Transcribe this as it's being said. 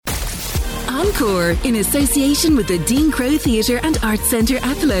Encore, in association with the Dean Crowe Theatre and Arts Centre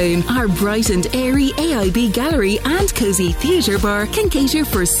Athlone, our bright and airy AIB Gallery and cosy theatre bar can cater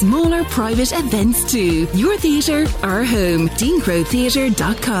for smaller private events too. Your theatre, our home.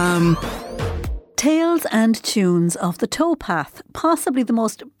 DeanCroweTheatre.com. Tales and Tunes of the Towpath, possibly the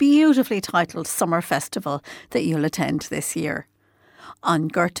most beautifully titled summer festival that you'll attend this year. An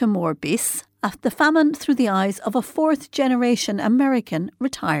Gorta Mór Bis, the famine through the eyes of a fourth-generation American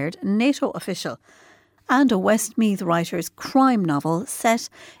retired NATO official, and a Westmeath writer's crime novel set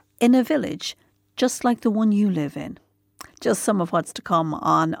in a village just like the one you live in. Just some of what's to come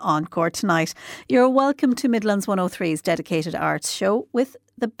on Encore tonight. You're welcome to Midlands 103's dedicated arts show with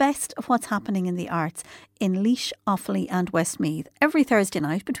the best of what's happening in the arts in Laois, Offaly and Westmeath every Thursday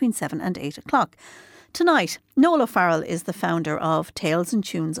night between 7 and 8 o'clock. Tonight, Noel O'Farrell is the founder of Tales and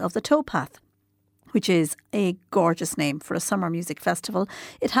Tunes of the Towpath, which is a gorgeous name for a summer music festival.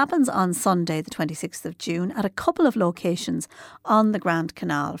 It happens on Sunday, the 26th of June, at a couple of locations on the Grand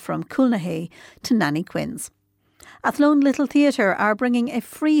Canal from Coolnahay to Nanny Quinn's. Athlone Little Theatre are bringing a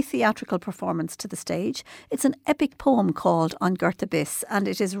free theatrical performance to the stage. It's an epic poem called An Gorta Bis, and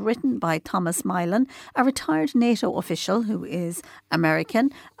it is written by Thomas Milan, a retired NATO official who is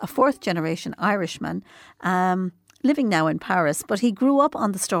American, a fourth-generation Irishman, living now in Paris, but he grew up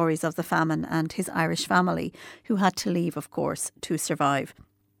on the stories of the famine and his Irish family, who had to leave, of course, to survive.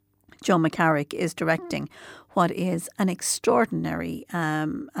 Joe McCarrick is directing what is an extraordinary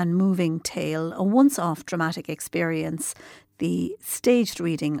and moving tale, a once-off dramatic experience, the staged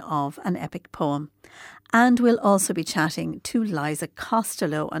reading of an epic poem. And we'll also be chatting to Liza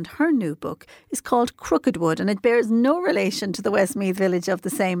Costello, and her new book is called Crookedwood, and it bears no relation to the Westmeath village of the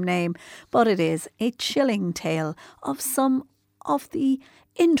same name, but it is a chilling tale of some of the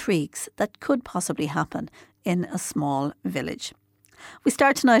intrigues that could possibly happen in a small village. We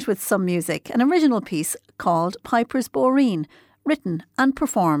start tonight with some music, an original piece called Piper's Boreen, written and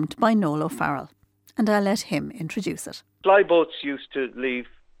performed by Noel O'Farrell. And I'll let him introduce it. Flyboats used to leave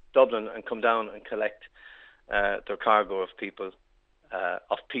Dublin and come down and collect their cargo of people,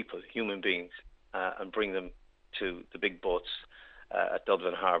 human beings, and bring them to the big boats at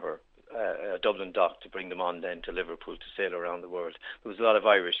Dublin Harbour, Dublin Dock, to bring them on then to Liverpool to sail around the world. There was a lot of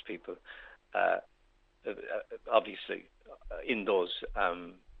Irish people, obviously, in those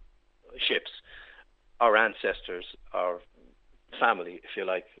ships. Our ancestors, our family, if you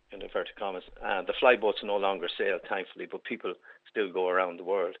like, in inverted commas. The flyboats no longer sail, thankfully, but people still go around the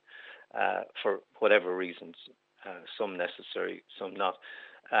world for whatever reasons, some necessary, some not.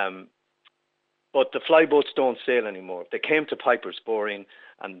 But the flyboats don't sail anymore. They came to Piper's Boreen,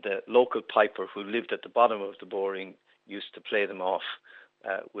 and the local piper who lived at the bottom of the Boreen used to play them off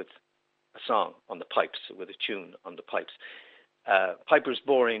with a song on the pipes, with a tune on the pipes. Piper's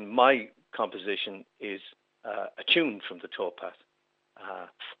Boreen, my composition, is a tune from the Towpath,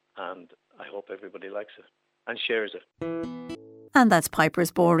 and I hope everybody likes it and shares it. And that's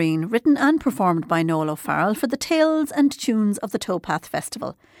Piper's Boreen, written and performed by Noel O'Farrell for the Tales and Tunes of the Towpath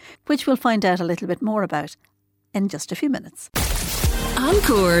Festival, which we'll find out a little bit more about in just a few minutes.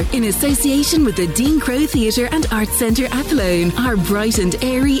 Encore, in association with the Dean Crowe Theatre and Arts Centre Athlone, our bright and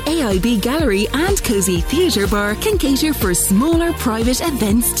airy AIB Gallery and cosy theatre bar can cater for smaller private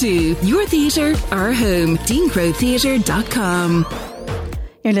events too. Your theatre, our home. DeanCroweTheatre.com.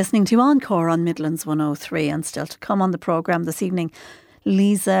 You're listening to Encore on Midlands 103, and still to come on the programme this evening,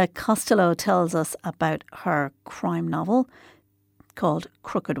 Liza Costello tells us about her crime novel called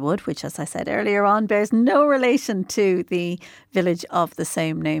Crookedwood, which, as I said earlier on, bears no relation to the village of the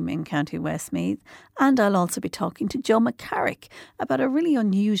same name in County Westmeath. And I'll also be talking to Joe McCarrick about a really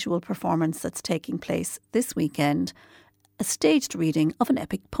unusual performance that's taking place this weekend, a staged reading of an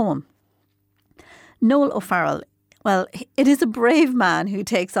epic poem. Noel O'Farrell, well, it is a brave man who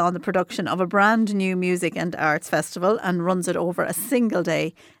takes on the production of a brand new music and arts festival and runs it over a single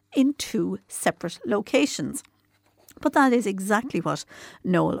day in 2 separate locations. But that is exactly what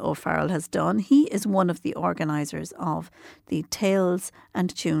Noel O'Farrell has done. He is one of the organisers of the Tales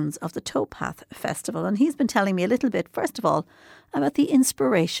and Tunes of the Towpath Festival, and he's been telling me a little bit, first of all, about the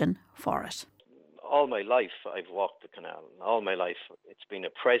inspiration for it. All my life I've walked the canal. All my life it's been a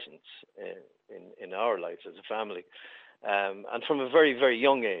presence in our lives as a family. And from a very, very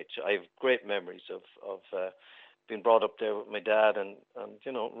young age, I have great memories of being brought up there with my dad and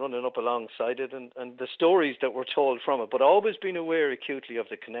you know, running up alongside it and the stories that were told from it, but always being aware acutely of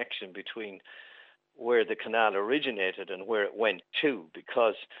the connection between where the canal originated and where it went to,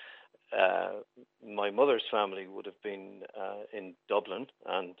 because my mother's family would have been in Dublin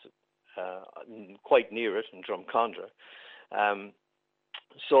and quite near it in Drumcondra.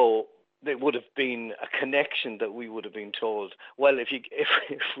 So there would have been a connection that we would have been told, well, if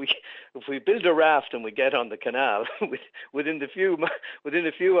we build a raft and we get on the canal, within a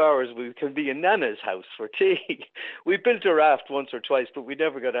few hours we can be in Nana's house for tea. We built a raft once or twice, but we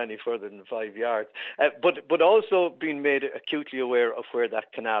never got any further than 5 yards. But also being made acutely aware of where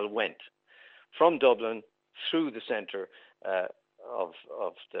that canal went, from Dublin through the centre of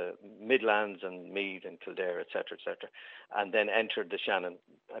the Midlands and Meath and Kildare, etc., and then entered the Shannon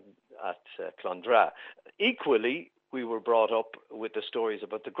at Clondra. Equally, we were brought up with the stories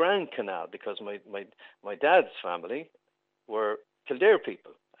about the Grand Canal, because my dad's family were Kildare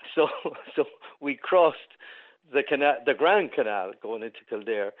people. So we crossed the Grand Canal going into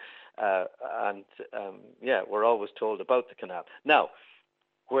Kildare, and we're always told about the canal. Now,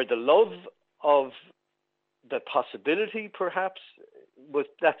 where the love of the possibility, perhaps,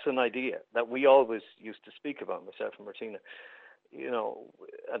 that's an idea that we always used to speak about, myself and Martina.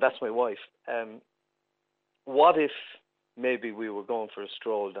 That's my wife. What if maybe we were going for a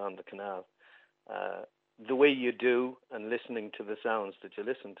stroll down the canal, the way you do, and listening to the sounds that you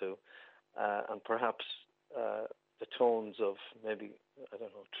listen to, and perhaps the tones of maybe, I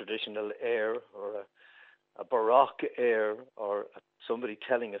don't know, traditional air, or a baroque air, or somebody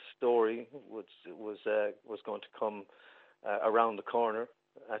telling a story was going to come around the corner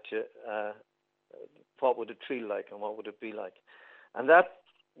at you. What would it feel like, and what would it be like? And that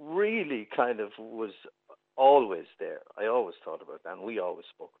really kind of was always there. I always thought about that, and we always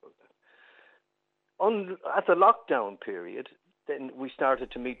spoke about that. At the lockdown period, then we started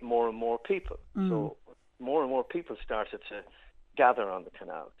to meet more and more people. So more and more people started to gather on the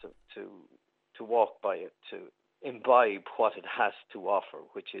canal, to walk by it, to imbibe what it has to offer,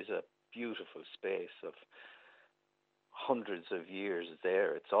 which is a beautiful space of hundreds of years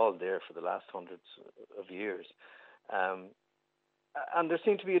there. It's all there for the last hundreds of years. And there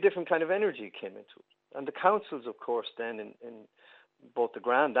seemed to be a different kind of energy came into it. And the councils, of course, then in both the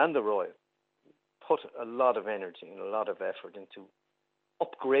Grand and the Royal, put a lot of energy and a lot of effort into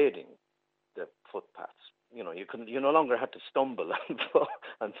upgrading the footpaths. You no longer had to stumble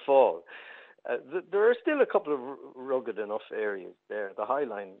and fall. There are still a couple of rugged enough areas there. The High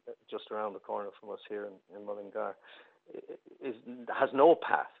Line, just around the corner from us here in Mullingar, has no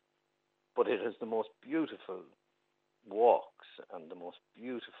path, but it has the most beautiful walks and the most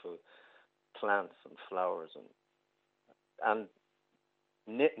beautiful plants and flowers and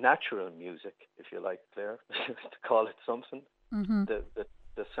natural music, if you like, Claire, to call it something. Mm-hmm.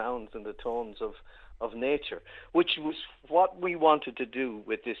 The sounds and the tones of nature, which was what we wanted to do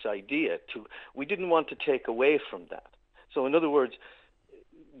with this idea. We didn't want to take away from that. So in other words,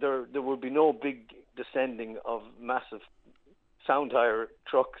 there would be no big descending of massive sound hire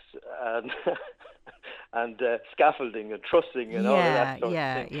trucks and scaffolding and trussing and all of that sort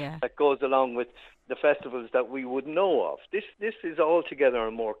of thing that goes along with the festivals that we would know of. This is altogether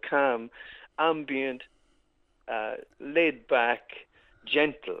a more calm, ambient, laid back,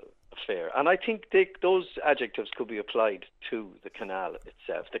 gentle affair. And I think those adjectives could be applied to the canal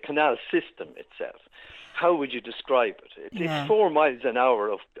itself, the canal system itself. How would you describe it? It's 4 miles an hour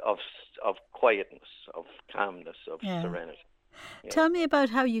of quietness, of calmness, of serenity. Yeah. Tell me about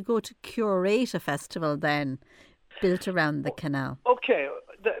how you go to curate a festival then, built around the canal. Okay,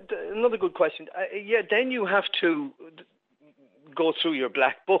 another good question. Then you have to go through your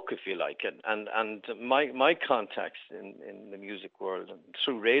black book, if you like, and my contacts in the music world and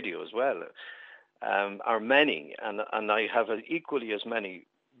through radio as well are many, and I have equally as many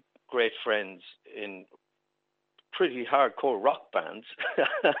great friends in pretty hardcore rock bands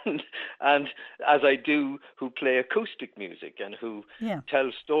and as I do who play acoustic music and who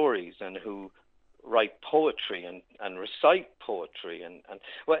tell stories and who write poetry and recite poetry and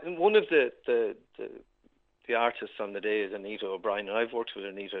one of the artists on the day is Anita O'Brien, and I've worked with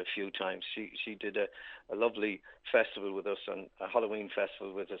Anita a few times. She did a lovely festival with us, on a Halloween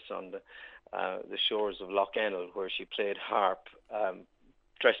festival with us on the shores of Lough Ennel, where she played harp,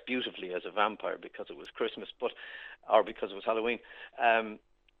 dressed beautifully as a vampire because it was Christmas, or because it was Halloween. And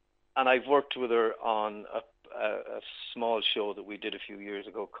I've worked with her on a small show that we did a few years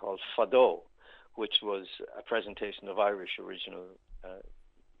ago called Fado, which was a presentation of Irish original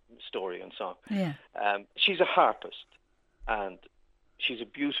story and song. Yeah. She's a harpist, and she's a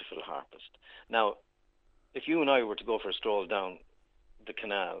beautiful harpist. Now, if you and I were to go for a stroll down the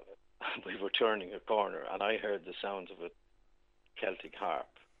canal, we were turning a corner, and I heard the sounds of a Celtic harp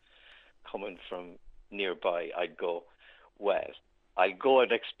coming from nearby, I'd go, well, I'll go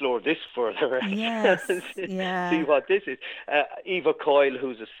and explore this further. Yes. See what this is. Eva Coyle,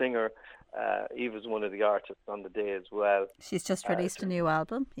 who's a singer, Eva's one of the artists on the day as well. She's just released a new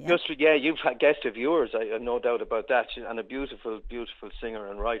album. Yeah. You've had guest of yours, I have no doubt about that. And a beautiful, beautiful singer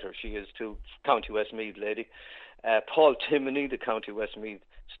and writer she is too, County Westmeath lady. Paul Timoney, the County Westmeath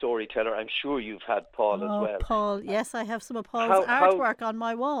storyteller. I'm sure you've had Paul as well. Paul, yes, I have some of Paul's artwork on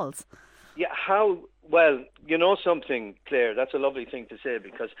my walls. Yeah, well, you know something, Claire, that's a lovely thing to say,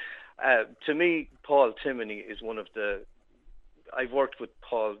 because to me, Paul Timoney is one of the... I've worked with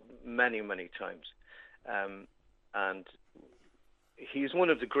Paul many, many times, and he's one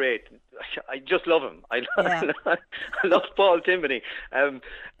of the great... I just love him. I love Paul Timoney. And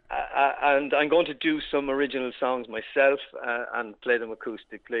I'm going to do some original songs myself and play them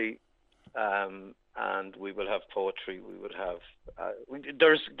acoustically. And we will have poetry. We would have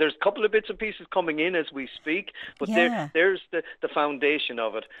there's a couple of bits and pieces coming in as we speak, but there's the foundation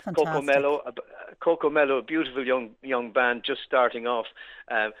of it. Coco Mello, a beautiful young band just starting off,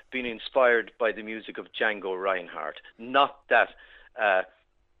 being inspired by the music of Django Reinhardt. Not that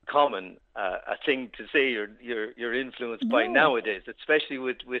common a thing to say you're influenced by nowadays, especially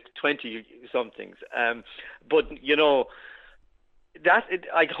with 20 somethings. But you know.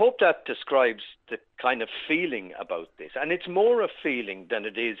 I hope that describes the kind of feeling about this, and it's more a feeling than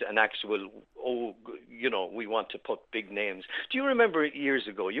it is an actual. We want to put big names. Do you remember years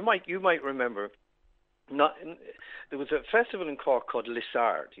ago? You might remember. There was a festival in Cork called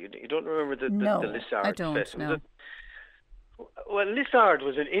Lissard. You don't remember the Lissard I don't, festival? No. Well, Lissard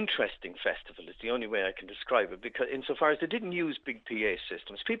was an interesting festival, is the only way I can describe it, because insofar as they didn't use big PA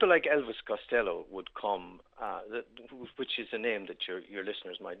systems, people like Elvis Costello would come, which is a name that your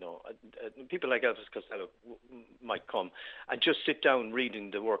listeners might know. People like Elvis Costello might come and just sit down reading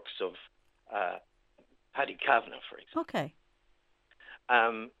the works of Paddy Kavanagh, for example. Okay.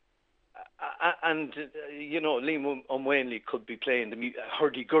 And Liam O'Wanley could be playing the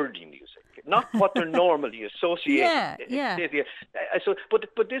hurdy-gurdy music, not what they're normally associated. Yeah. So,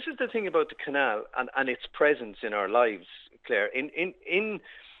 but this is the thing about the canal and its presence in our lives, Claire. In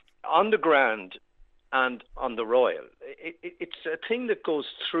on the Grand and on the Royal, it's a thing that goes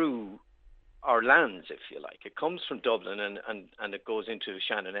through our lands, if you like. It comes from Dublin and it goes into the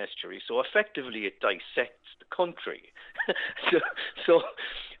Shannon Estuary. So effectively, it dissects the country. so.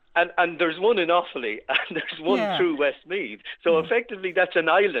 And there's one in Offaly and there's one through Westmeath. So effectively, that's an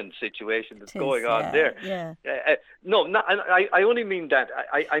island situation that's going on there. Yeah. I only mean that.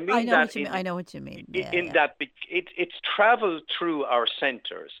 I know what you mean. That its travel through our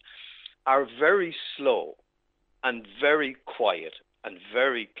centres are very slow and very quiet and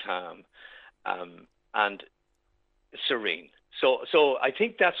very calm and serene. So I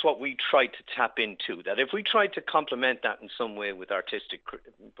think that's what we try to tap into, that if we try to complement that in some way with artistic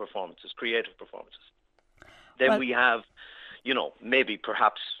performances, creative performances, then we have, maybe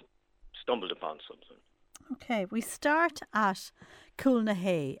perhaps stumbled upon something. Okay, we start at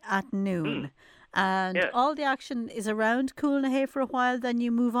Coolnahay at noon. And all the action is around Coolnahay for a while, then you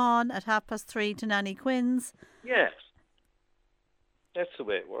move on at 3:30 to Nanny Quinn's. Yes. That's the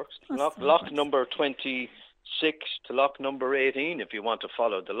way it works. Lock number 26 to lock number 18 if you want to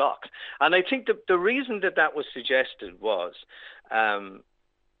follow the lock. And I think the reason that was suggested was that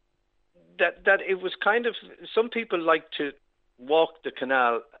it was kind of, some people like to walk the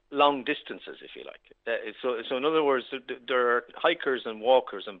canal long distances, if you like. So in other words, there are hikers and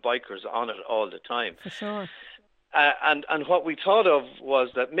walkers and bikers on it all the time. For sure. And what we thought of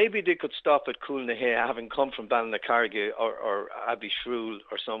was that maybe they could stop at Coolnahay, having come from Ballinaccargy or Abbeyshrew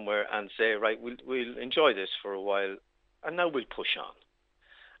or somewhere, and say, right, we'll enjoy this for a while, and now we'll push on.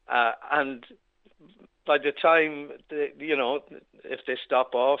 And by the time, if they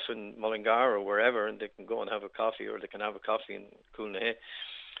stop off in Mullingar or wherever, and they can go and have a coffee, or they can have a coffee in Coolnahay,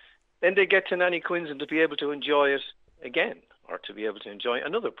 then they get to Nanny Quinn's and to be able to enjoy it again, or to be able to enjoy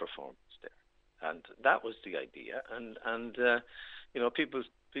another performance there. And that was the idea. And people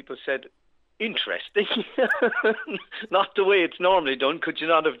said, interesting. Not the way it's normally done. Could you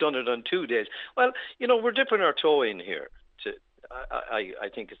not have done it on 2 days? Well, we're dipping our toe in here. I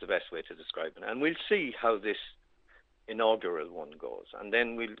think is the best way to describe it. And we'll see how this inaugural one goes. And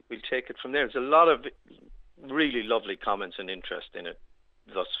then we'll take it from there. There's a lot of really lovely comments and interest in it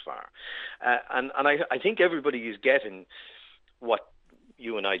thus far. And I think everybody is getting what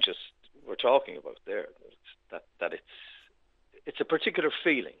you and I just were talking about there, that it's a particular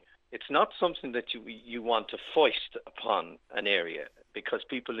feeling. It's not something that you want to foist upon an area, because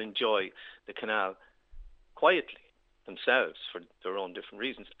people enjoy the canal quietly themselves for their own different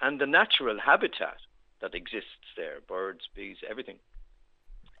reasons. And the natural habitat that exists there, birds, bees, everything,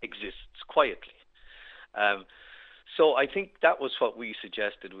 exists quietly. So I think that was what we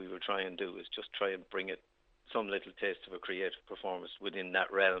suggested we would try and do, is just try and bring it some little taste of a creative performance within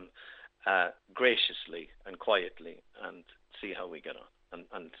that realm, graciously and quietly, and see how we get on.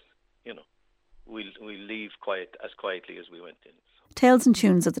 And we'll leave as quietly as we went in. Tales and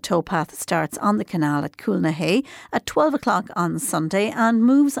Tunes of the Towpath starts on the canal at Coolnahay at 12 o'clock on Sunday and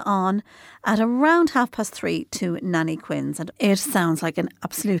moves on at around 3:30 to Nanny Quinn's. And it sounds like an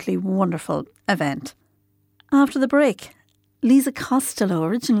absolutely wonderful event. After the break, Lisa Costello,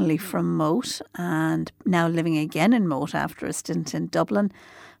 originally from Moate and now living again in Moate after a stint in Dublin,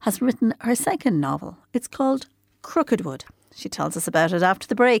 has written her second novel. It's called Crookedwood. She tells us about it after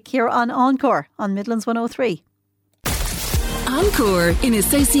the break here on Encore on Midlands 103. Encore, in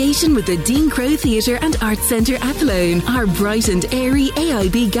association with the Dean Crowe Theatre and Arts Centre Athlone, our bright and airy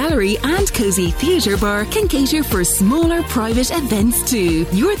AIB gallery and cosy theatre bar can cater for smaller private events too.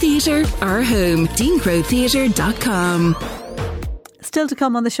 Your theatre, our home. DeanCroweTheatre.com. Still to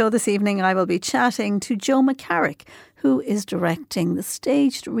come on the show this evening, I will be chatting to Joe McCarrick, who is directing the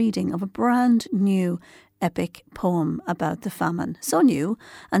staged reading of a brand new epic poem about the famine. So new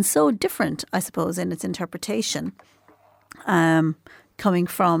and so different, I suppose, in its interpretation. Coming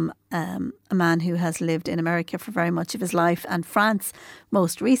from a man who has lived in America for very much of his life and France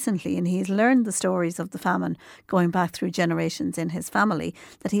most recently, and he's learned the stories of the famine going back through generations in his family,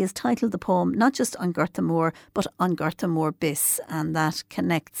 that he has titled the poem not just An Gorta Mór but An Gorta Mór Bis, and that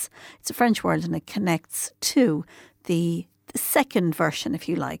connects, it's a French word, and it connects to the second version, if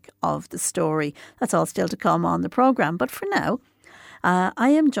you like, of the story. That's all still to come on the programme, but for now I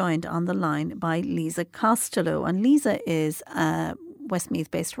am joined on the line by Lisa Costello, and Lisa is a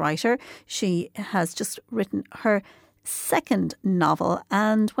Westmeath-based writer. She has just written her second novel,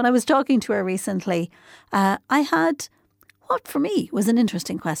 and when I was talking to her recently, I had what for me was an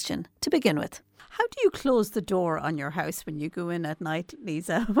interesting question to begin with. How do you close the door on your house when you go in at night,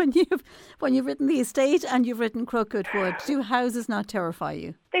 Lisa? When you've written The Estate and you've written Crookedwood, do houses not terrify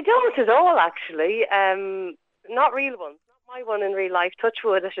you? They don't at all, actually. Not real ones. My one in real life, touch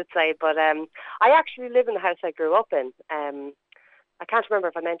wood, I should say, but I actually live in the house I grew up in. I can't remember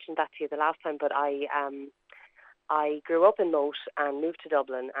if I mentioned that to you the last time, but I grew up in Moate and moved to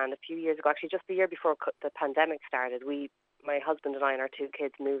Dublin, and a few years ago, actually just the year before the pandemic started, my husband and I and our two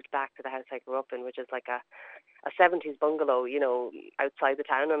kids moved back to the house I grew up in, which is like a 70s bungalow, outside the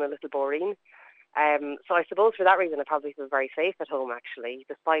town on a little boreen. So I suppose for that reason I probably feel very safe at home, actually,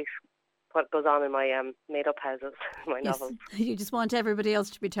 despite what goes on in my made-up houses, my novels. You just want everybody else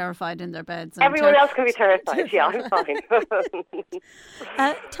to be terrified in their beds. Everyone else can be terrified, yeah, I'm fine.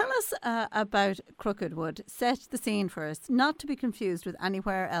 Tell us about Crookedwood. Set the scene for us, not to be confused with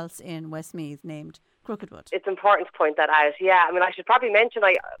anywhere else in Westmeath named Crookedwood. It's important to point that out, yeah. I mean, I should probably mention,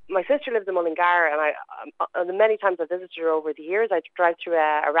 my sister lives in Mullingar, and the many times I've visited her over the years, I drive through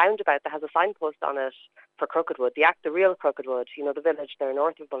a roundabout that has a signpost on it for Crookedwood, the real Crookedwood, the village there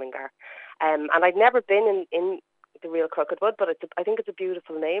north of Mullingar. And I'd never been in the real Crookedwood, but I think it's a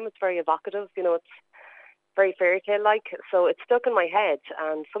beautiful name. It's very evocative, it's very fairy tale-like. So it stuck in my head,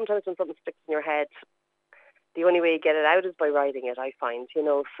 and sometimes when something sticks in your head, the only way you get it out is by writing it, I find,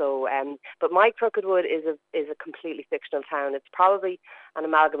 So, but my Crookedwood is a completely fictional town. It's probably an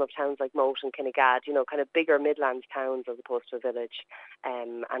amalgam of towns like Moate and Kinnegad, kind of bigger Midlands towns as opposed to a village,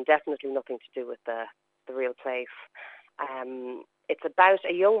 and definitely nothing to do with the real place. It's about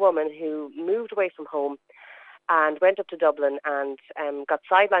a young woman who moved away from home and went up to Dublin and got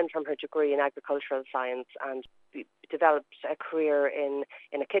sidelined from her degree in agricultural science and developed a career in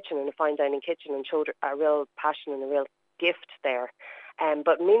a kitchen, in a fine dining kitchen, and showed a real passion and a real gift there.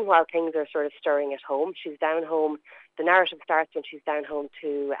 But meanwhile, things are sort of stirring at home. She's down home. The narrative starts when she's down home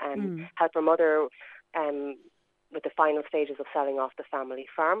to help her mother with the final stages of selling off the family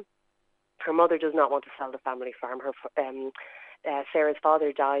farm. Her mother does not want to sell the family farm. Sarah's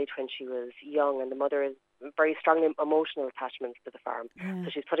father died when she was young, and the mother has very strong emotional attachments to the farm. Yeah.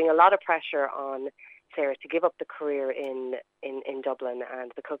 So she's putting a lot of pressure on Sarah to give up the career in Dublin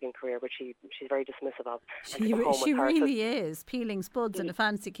and the cooking career, which she's very dismissive of. She really is peeling spuds in a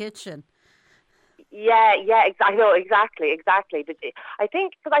fancy kitchen. Yeah, I know, exactly. But I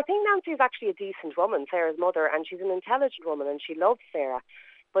think Nancy is actually a decent woman, Sarah's mother, and she's an intelligent woman, and she loves Sarah.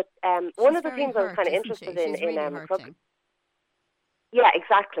 But one of the things I was kind of interested in cooking. Yeah,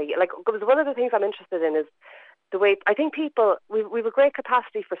 exactly. One of the things I'm interested in is the way, I think people, we've a great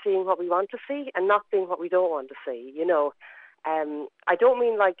capacity for seeing what we want to see and not seeing what we don't want to see, I don't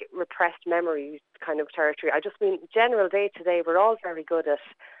mean like repressed memories kind of territory. I just mean general day to day, we're all very good at,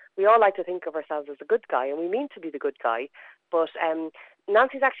 we all like to think of ourselves as a good guy, and we mean to be the good guy, but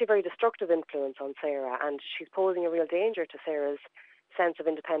Nancy's actually a very destructive influence on Sarah, and she's posing a real danger to Sarah's sense of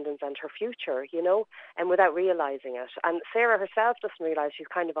independence and her future, and without realising it. And Sarah herself doesn't realise she's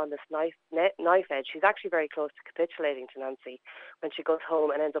kind of on this knife edge. She's actually very close to capitulating to Nancy when she goes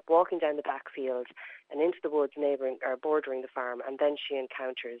home and ends up walking down the back field and into the woods bordering the farm, and then she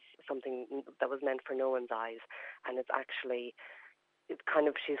encounters something that was meant for no one's eyes, and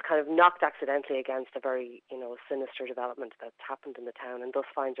she's kind of knocked accidentally against a very, sinister development that's happened in the town, and thus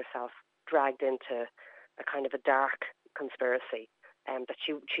finds herself dragged into a kind of a dark conspiracy that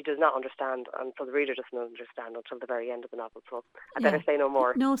she does not understand, and so the reader doesn't understand until the very end of the novel. So I better say no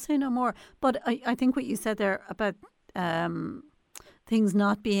more. No, say no more. But I think what you said there about things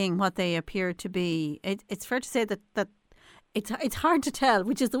not being what they appear to be, it's fair to say that it's hard to tell,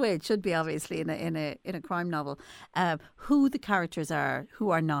 which is the way it should be, obviously, in a crime novel, who the characters are, who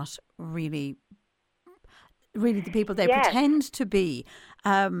are not really the people they pretend to be.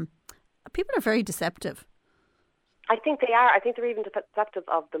 People are very deceptive. I think they are. I think they're even deceptive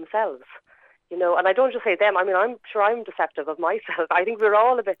of themselves, and I don't just say them. I mean, I'm sure I'm deceptive of myself. I think we're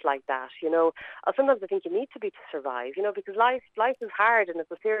all a bit like that, Sometimes I think you need to be to survive, because life is hard and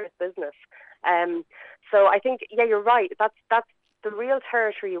it's a serious business. So I think, you're right. That's the real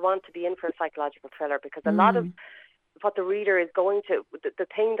territory you want to be in for a psychological thriller, because a lot of what the reader is going to, the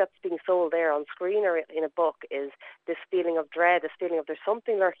thing that's being sold there on screen or in a book is this feeling of dread, this feeling of there's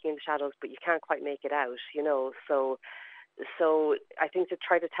something lurking in the shadows, but you can't quite make it out, So I think to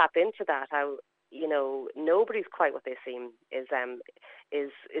try to tap into that, how, nobody's quite what they seem is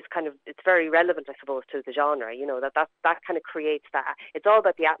kind of, it's very relevant, I suppose, to the genre, that kind of creates that. It's all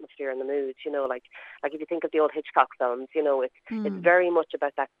about the atmosphere and the mood, like if you think of the old Hitchcock films, it's very much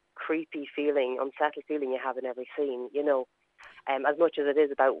about that creepy feeling, unsettled feeling you have in every scene, as much as it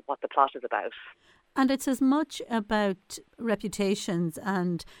is about what the plot is about. And it's as much about reputations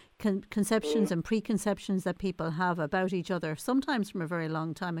and conceptions and preconceptions that people have about each other, sometimes from a very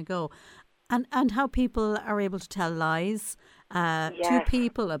long time ago, and how people are able to tell lies to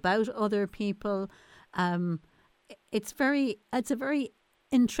people about other people. It's a very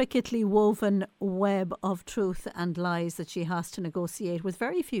intricately woven web of truth and lies that she has to negotiate with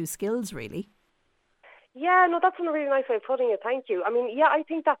very few skills, really. Yeah, no, that's a really nice way of putting it. Thank you. I mean, I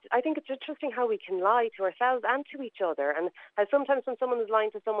think it's interesting how we can lie to ourselves and to each other, and how sometimes when someone is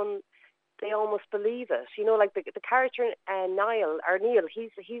lying to someone, they almost believe it. Like the character Neil,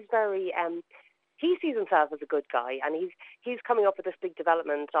 he's very he sees himself as a good guy, and he's coming up with this big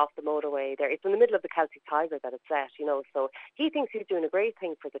development off the motorway there. It's in the middle of the Celtic Tiger that it's set, so he thinks he's doing a great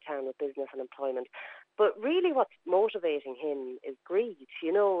thing for the town with business and employment. But really what's motivating him is greed,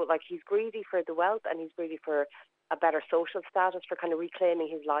 like he's greedy for the wealth, and he's greedy for a better social status, for kind of reclaiming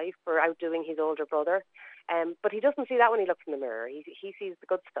his life, for outdoing his older brother. But he doesn't see that when he looks in the mirror. He sees the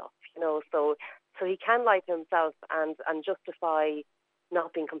good stuff, so he can lie to himself and justify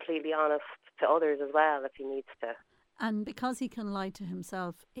not being completely honest to others as well if he needs to. And because he can lie to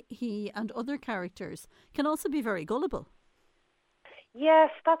himself, he and other characters can also be very gullible.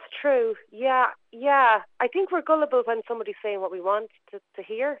 Yes, that's true. Yeah. I think we're gullible when somebody's saying what we want to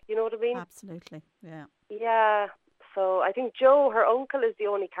hear. You know what I mean? Absolutely, yeah. Yeah. So I think Joe, her uncle, is the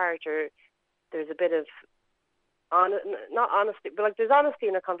only character. There's a bit of not honesty, but like there's honesty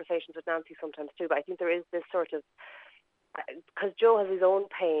in her conversations with Nancy sometimes too. But I think there is this sort of, because Joe has his own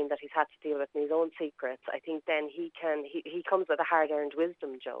pain that he's had to deal with and his own secrets. I think then he comes with a hard-earned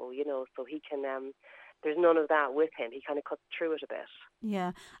wisdom, Joe. So he can. There's none of that with him. He kind of cuts through it a bit.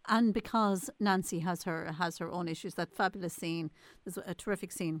 Yeah, and because Nancy has her own issues, that fabulous scene. There's a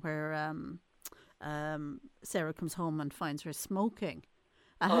terrific scene where Sarah comes home and finds her smoking.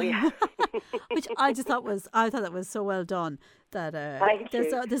 Oh yeah, which I thought that was so well done. That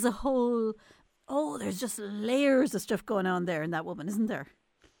there's a whole. Oh, there's just layers of stuff going on there in that woman, isn't there?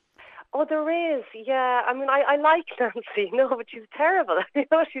 Oh, there is. Yeah, I mean, I like Nancy, but she's terrible.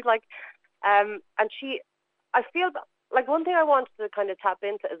 She's like, and I feel like one thing I wanted to kind of tap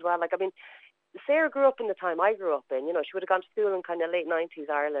into as well. Like, I mean, Sarah grew up in the time I grew up in. She would have gone to school in kind of late 90s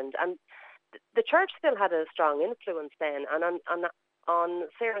Ireland, and the church still had a strong influence then, and on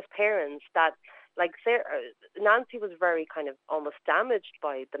Sarah's parents that. Like Nancy was very kind of almost damaged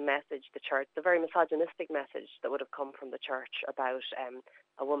by the message, the church, the very misogynistic message that would have come from the church about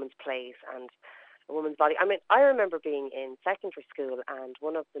a woman's place and a woman's body. I mean, I remember being in secondary school, and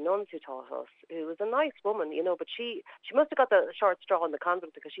one of the nuns who taught us, who was a nice woman, but she must have got the short straw in the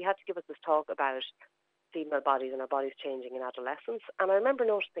convent, because she had to give us this talk about female bodies and our bodies changing in adolescence. And I remember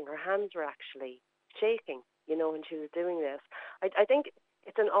noticing her hands were actually shaking, when she was doing this. I think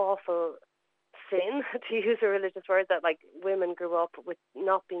it's an awful sin, to use a religious word, that like women grew up with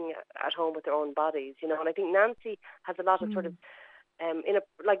not being at home with their own bodies, you know. And I think Nancy has a lot of sort of in a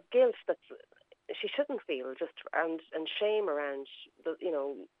like guilt that she shouldn't feel, just and shame around the, you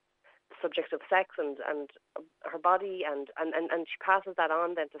know, subject of sex and her body, and she passes that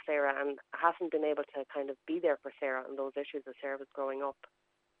on then to Sarah, and hasn't been able to kind of be there for Sarah on those issues as Sarah was growing up.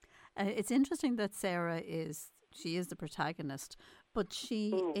 It's interesting that Sarah is the protagonist, but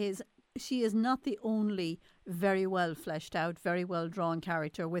she is not the only very well fleshed out, very well drawn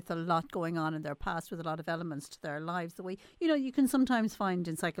character with a lot going on in their past, with a lot of elements to their lives, the way, you know, you can sometimes find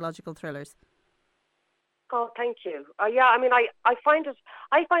in psychological thrillers. Oh, thank you. Yeah, I mean, I find it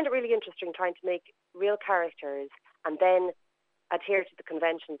really interesting trying to make real characters and then adhere to the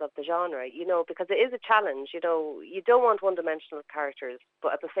conventions of the genre, you know, because it is a challenge. You know, you don't want one-dimensional characters,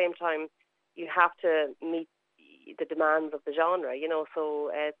 but at the same time, you have to meet the demands of the genre, you know.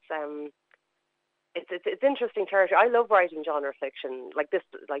 So it's interesting territory. I love writing genre fiction like this,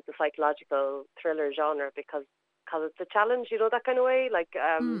 like the psychological thriller genre, because it's a challenge, you know, that kind of way. Like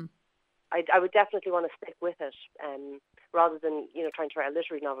I would definitely want to stick with it, rather than, you know, trying to write a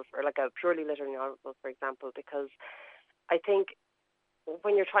literary novel or like a purely literary novel, for example, because I think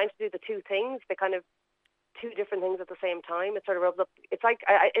when you're trying to do the two things, they kind of two different things at the same time. It sort of rubs up. It's like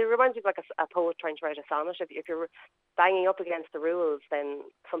it reminds me of like a poet trying to write a sonnet. If you're banging up against the rules, then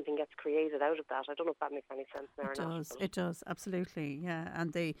something gets created out of that. I don't know if that makes any sense there or not. It does, absolutely, yeah.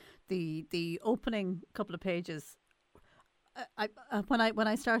 And the opening couple of pages, when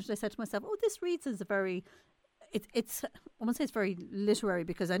I started, I said to myself, "Oh, this reads as a very." It's I won't say it's very literary,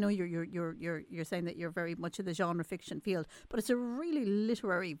 because I know you're saying that you're very much in the genre fiction field, but it's a really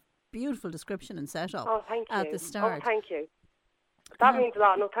literary, beautiful description and setup at the start. Oh, thank you. That means a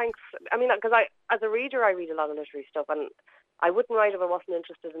lot. No, thanks. I mean, because as a reader, I read a lot of literary stuff, and I wouldn't write if I wasn't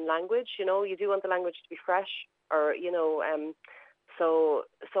interested in language. You know, you do want the language to be fresh, or you know, so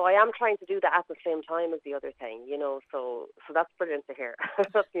I am trying to do that at the same time as the other thing, you know. So that's brilliant to hear.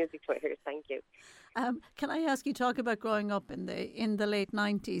 That's music to hear. Thank you. Can I ask you, talk about growing up in the late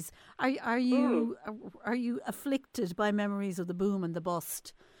 90s? Are you afflicted by memories of the boom and the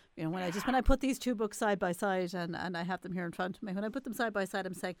bust? You know, when I put these two books side by side, and I have them here in front of me, when I put them side by side,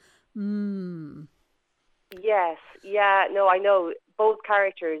 I'm saying, Yes, yeah, no, I know both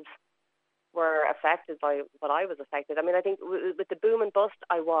characters were affected by what I was affected. I mean, I think with the boom and bust,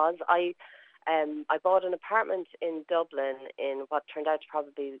 I bought an apartment in Dublin in what turned out to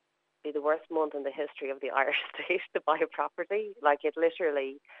probably be the worst month in the history of the Irish state to buy a property. Like, it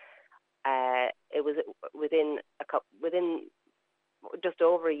literally, it was within just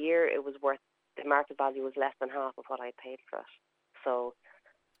over a year, it was worth, the market value was less than half of what I paid for it. So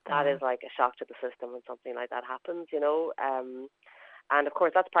that is like a shock to the system when something like that happens, you know. And of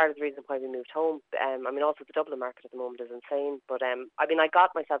course, that's part of the reason why we moved home. I mean, also the Dublin market at the moment is insane. But I mean, I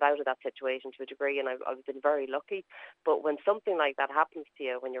got myself out of that situation to a degree, and I've been very lucky. But when something like that happens to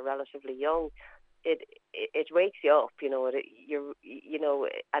you when you're relatively young, it wakes you up, you know.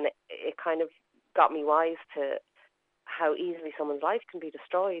 And it kind of got me wise to how easily someone's life can be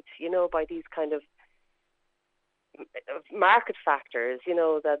destroyed, you know, by these kind of market factors, you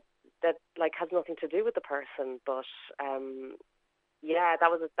know, that like has nothing to do with the person, but. Yeah, that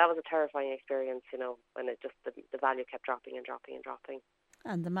was a terrifying experience, you know, when it just the value kept dropping and dropping and dropping.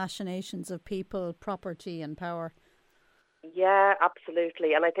 And the machinations of people, property, and power. Yeah,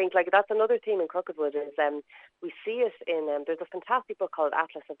 absolutely. And I think like that's another theme in Crookedwood is we see it in there's a fantastic book called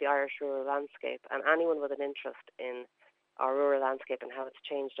Atlas of the Irish Rural Landscape, and anyone with an interest in our rural landscape and how it's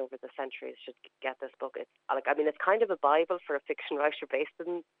changed over the centuries should get this book. It's like, I mean, it's kind of a Bible for a fiction writer based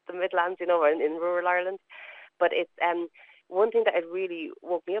in the Midlands, you know, in rural Ireland, but it's one thing that it really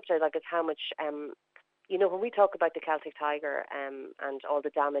woke me up to, like, is how much, you know, when we talk about the Celtic Tiger and all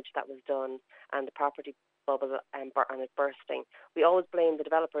the damage that was done and the property bubble and it bursting, we always blame the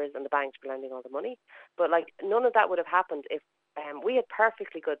developers and the banks for lending all the money. But, like, none of that would have happened if we had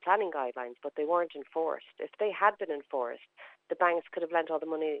perfectly good planning guidelines, but they weren't enforced. If they had been enforced, the banks could have lent all the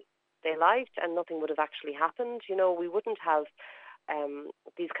money they liked and nothing would have actually happened. You know, we wouldn't have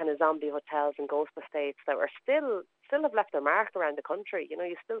these kind of zombie hotels and ghost estates that were still have left their mark around the country. You know,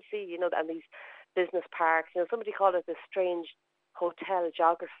 you still see, you know, and these business parks, you know, somebody called it this strange hotel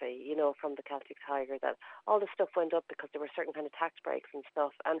geography, you know, from the Celtic Tiger, that all the stuff went up because there were certain kind of tax breaks and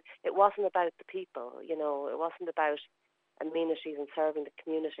stuff, and it wasn't about the people, you know, it wasn't about amenities and serving the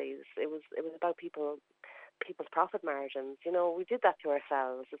communities. It was about people's profit margins. You know, we did that to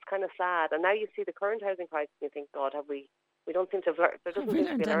ourselves. It's kind of sad. And now you see the current housing crisis and you think, God, we don't seem to have learned. There doesn't seem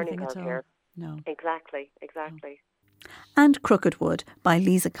to be a learning curve here. No. Exactly. No. And Crookedwood by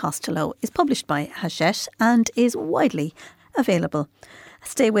Lisa Costello is published by Hachette and is widely available.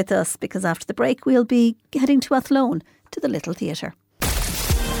 Stay with us because after the break we'll be heading to Athlone to the Little Theatre.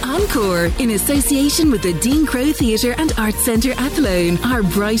 Encore, in association with the Dean Crowe Theatre and Arts Centre Athlone, our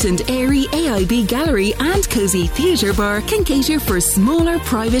bright and airy AIB gallery and cosy theatre bar can cater for smaller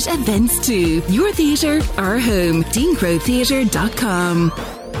private events too. Your theatre, our home. DeanCroweTheatre.com.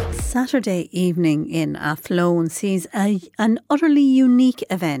 Saturday evening in Athlone sees an utterly unique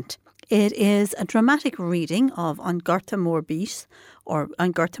event. It is a dramatic reading of An Gorta Mór Bís or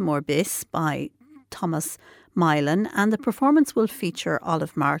An Gorta Mór Bis by Thomas Milan, and the performance will feature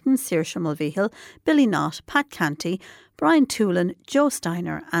Olive Martin, Saoirse Mulvihill, Billy Knott, Pat Canty, Brian Toolan, Joe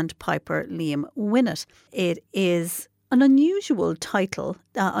Steiner and piper Liam Winnett. It is an unusual title.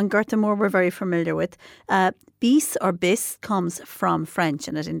 An Gorta Mór we're very familiar with. Bis or bis comes from French,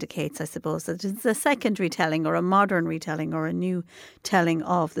 and it indicates, I suppose, that it's a second retelling or a modern retelling or a new telling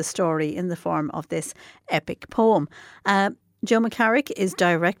of the story in the form of this epic poem. Joe McCarrick is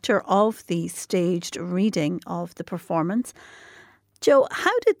director of the staged reading of the performance. Joe,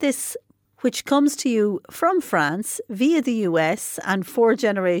 how did this, which comes to you from France via the US and 4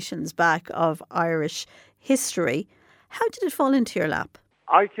 generations back of Irish history, how did it fall into your lap?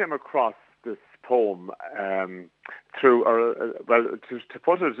 I came across this poem through, to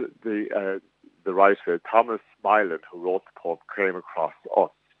put it the right way, Thomas Milan, who wrote the poem, came across us.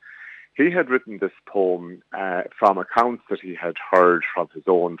 He had written this poem from accounts that he had heard from his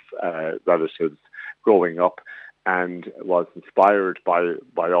own relatives growing up, and was inspired by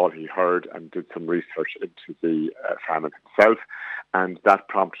all he heard and did some research into the famine himself, and that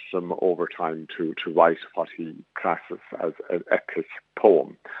prompted him over time to write what he classes as an epic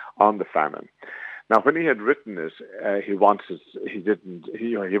poem on the famine. Now, when he had written it, he wanted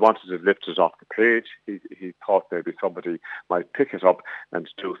to lift it off the page. He thought maybe somebody might pick it up and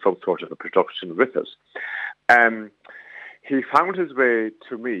do some sort of a production with it. He found his way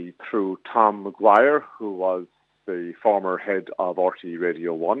to me through Tom Maguire, who was the former head of RTE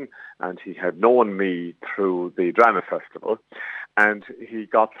Radio 1, and he had known me through the Drama Festival. And he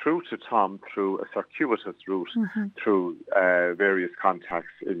got through to Tom through a circuitous route through various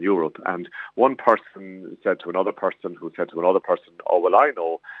contacts in Europe. And one person said to another person who said to another person, oh, well, I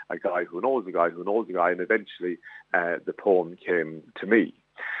know a guy who knows a guy who knows a guy. And eventually the poem came to me.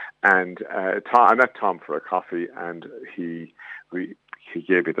 And I met Tom for a coffee, and he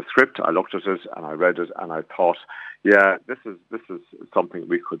gave me the script. I looked at it and I read it, and I thought, yeah, this is something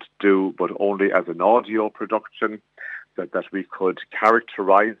we could do, but only as an audio production, that we could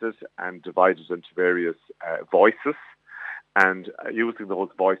characterize it and divide it into various voices. And using those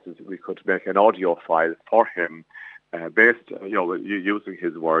voices, we could make an audio file for him based, using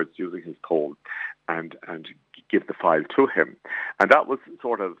his words, using his poem, and give the file to him. And that was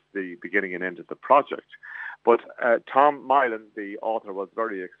sort of the beginning and end of the project. But Tom Milan, the author, was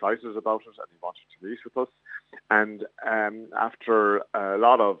very excited about it, and he wanted to meet with us. And after a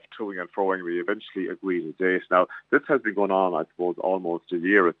lot of toing and froing, we eventually agreed a date. Now, this has been going on, I suppose, almost a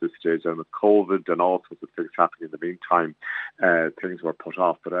year at this stage, and with COVID and all sorts of things happening in the meantime, things were put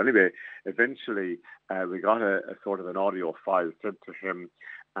off. But anyway, eventually we got a sort of an audio file sent to him,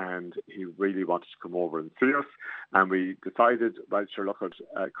 and he really wanted to come over and see us. And we decided, well, sure, look,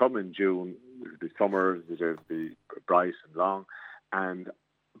 come in June, it'll be summer, it'll be bright and long. And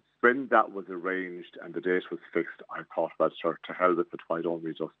when that was arranged and the date was fixed, I thought, well, sure, to hell with it, why don't we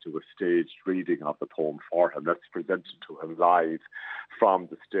just do a staged reading of the poem for him? Let's present it to him live from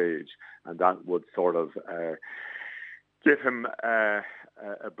the stage. And that would sort of give him a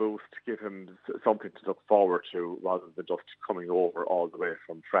boost, give him something to look forward to, rather than just coming over all the way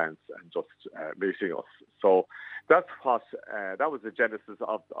from France and just meeting us. So that's what that was the genesis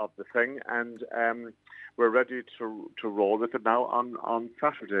of the thing, and we're ready to roll with it now on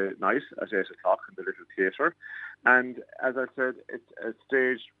Saturday night at 8 o'clock in the Little Theatre. And as I said, it's a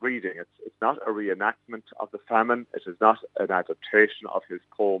staged reading. It's not a reenactment of the famine. It is not an adaptation of his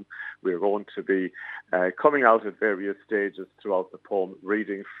poem. We're going to be coming out at various stages throughout the poem,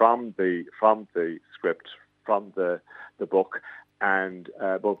 reading from the script, from the book, and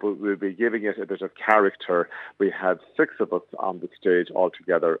but we'll be giving it a bit of character. We have 6 of us on the stage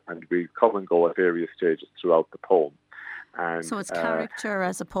altogether, and we come and go at various stages throughout the poem. And, so it's character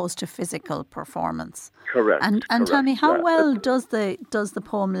as opposed to physical performance. Correct. And tell me, how well does the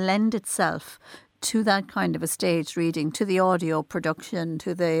poem lend itself to that kind of a staged reading, to the audio production,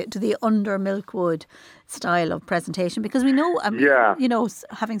 to the under Milkwood style of presentation? Because we know,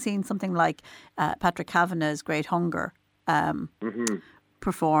 having seen something like Patrick Kavanagh's Great Hunger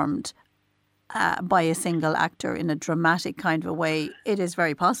performed, by a single actor in a dramatic kind of a way, it is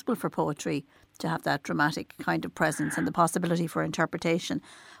very possible for poetry to have that dramatic kind of presence and the possibility for interpretation.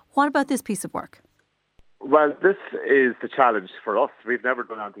 What about this piece of work? Well, this is the challenge for us. We've never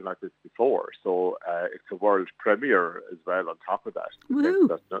done anything like this before, so it's a world premiere as well on top of that.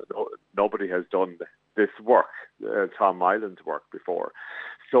 Nobody has done this work, Tom Mylan's work, before.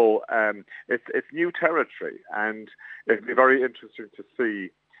 So it's new territory, and it'll be very interesting to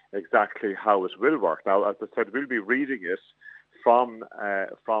see exactly how it will work. Now, as I said, we'll be reading it from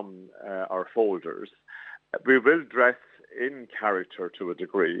our folders. We will dress in character to a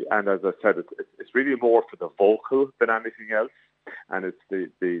degree, and as I said, it's really more for the vocal than anything else, and it's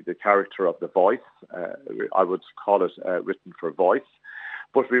the character of the voice. I would call it written for voice.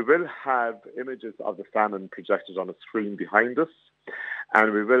 But we will have images of the famine projected on a screen behind us,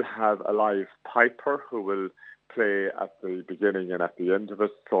 and we will have a live piper who will play at the beginning and at the end of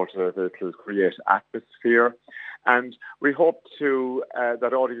it, sort of it will create atmosphere. And we hope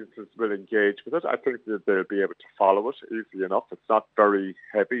that audiences will engage with it. I think that they'll be able to follow it easily enough. It's not very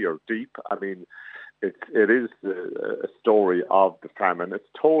heavy or deep. I mean, it is a story of the famine. It's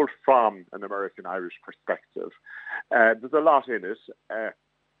told from an American-Irish perspective. There's a lot in it.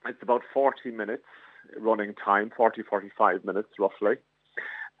 It's about 40 minutes running time, 45 minutes roughly.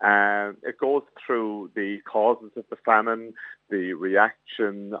 It goes through the causes of the famine, the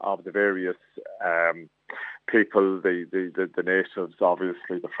reaction of the various people, the natives,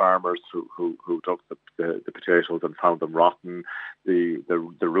 obviously the farmers who dug the potatoes and found them rotten, the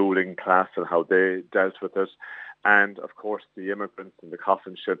ruling class and how they dealt with it, and of course the immigrants and the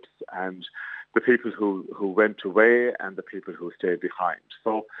coffin ships and the people who went away and the people who stayed behind.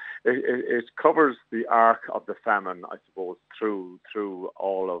 So it covers the arc of the famine, I suppose, through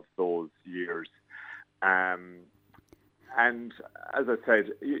all of those years. And as I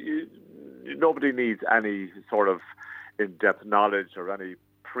said, nobody needs any sort of in-depth knowledge or any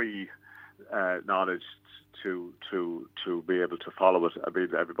pre-knowledge to be able to follow it. I mean,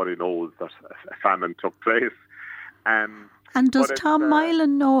 everybody knows that a famine took place. And does Tom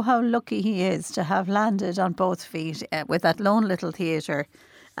Mylan know how lucky he is to have landed on both feet with that lone little theatre,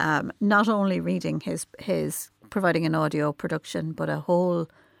 not only reading his providing an audio production, but a whole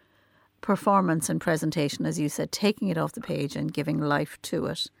performance and presentation, as you said, taking it off the page and giving life to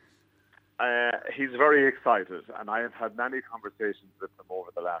it? He's very excited, and I have had many conversations with him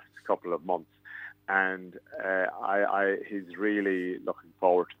over the last couple of months, and he's really looking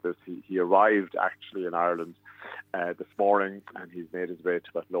forward to this. He arrived actually in Ireland this morning, and he's made his way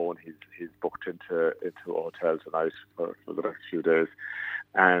to Athlone. He's booked into a hotel tonight for the next few days,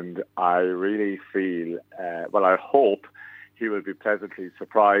 and I really feel, I hope he will be pleasantly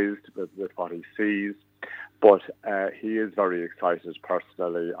surprised with what he sees. But he is very excited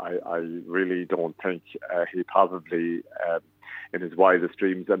personally. I really don't think he probably, in his wildest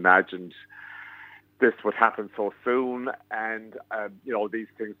dreams, imagined this would happen so soon. And, these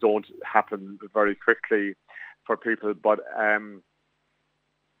things don't happen very quickly for people. But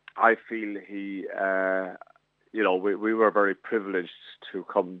I feel he, we were very privileged to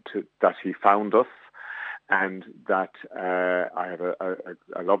come to, that he found us, and that I have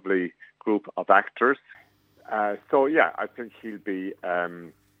a lovely group of actors. I think he'll be,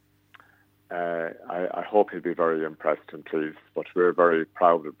 I hope he'll be very impressed and pleased, but we're very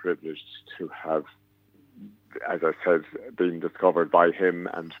proud and privileged to have, as I said, been discovered by him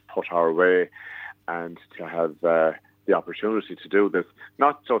and put our way, and to have the opportunity to do this,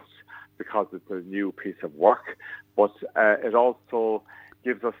 not just because it's a new piece of work, but it also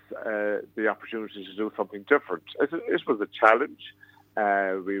gives us the opportunity to do something different. It was a challenge.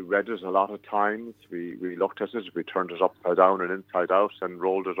 We read it a lot of times. We looked at it. We turned it upside down and inside out and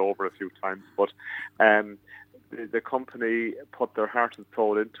rolled it over a few times. But the company put their heart and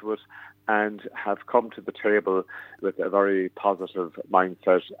soul into it and have come to the table with a very positive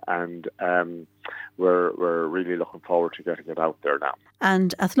mindset, and we're really looking forward to getting it out there now.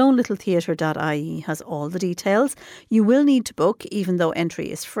 And athlonelittletheatre.ie has all the details. You will need to book, even though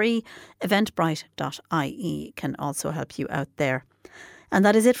entry is free. Eventbrite.ie can also help you out there. And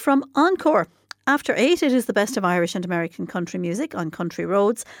that is it from Encore. After 8, it is the best of Irish and American country music on Country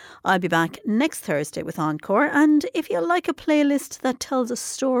Roads. I'll be back next Thursday with Encore. And if you like a playlist that tells a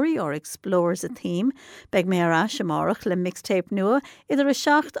story or explores a theme, beg me arás amárach le mixtape nua, idir a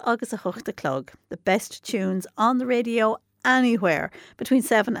seacht agus a chuchta clog. The best tunes on the radio anywhere between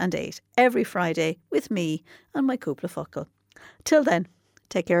 7 and 8 every Friday with me and my cúpla focal. Till then,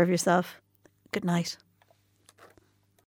 take care of yourself. Good night.